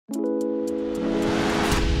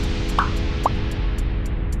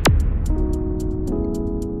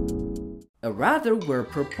A rather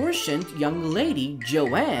well-proportioned young lady,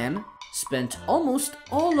 Joanne, spent almost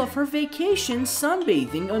all of her vacation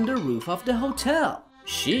sunbathing on the roof of the hotel.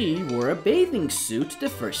 She wore a bathing suit the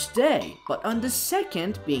first day, but on the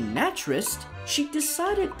second, being naturist, she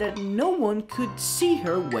decided that no one could see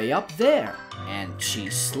her way up there, and she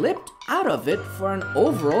slipped out of it for an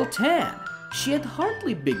overall tan. She had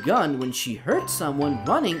hardly begun when she heard someone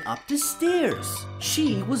running up the stairs.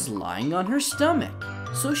 She was lying on her stomach,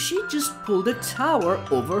 so she just pulled a towel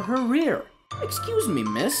over her rear. "Excuse me,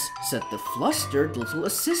 miss," said the flustered little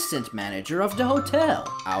assistant manager of the hotel,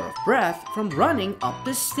 out of breath from running up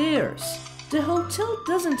the stairs. "The hotel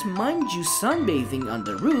doesn't mind you sunbathing on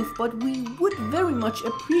the roof, but we would very much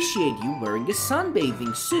appreciate you wearing a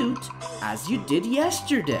sunbathing suit as you did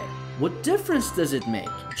yesterday." "What difference does it make?"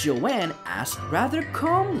 Joanne asked rather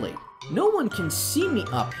calmly. "No one can see me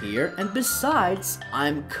up here, and besides,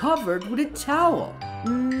 I'm covered with a towel."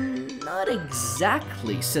 "Not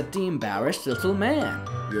exactly," said the embarrassed little man.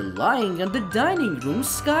 "You're lying on the dining room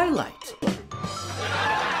skylight."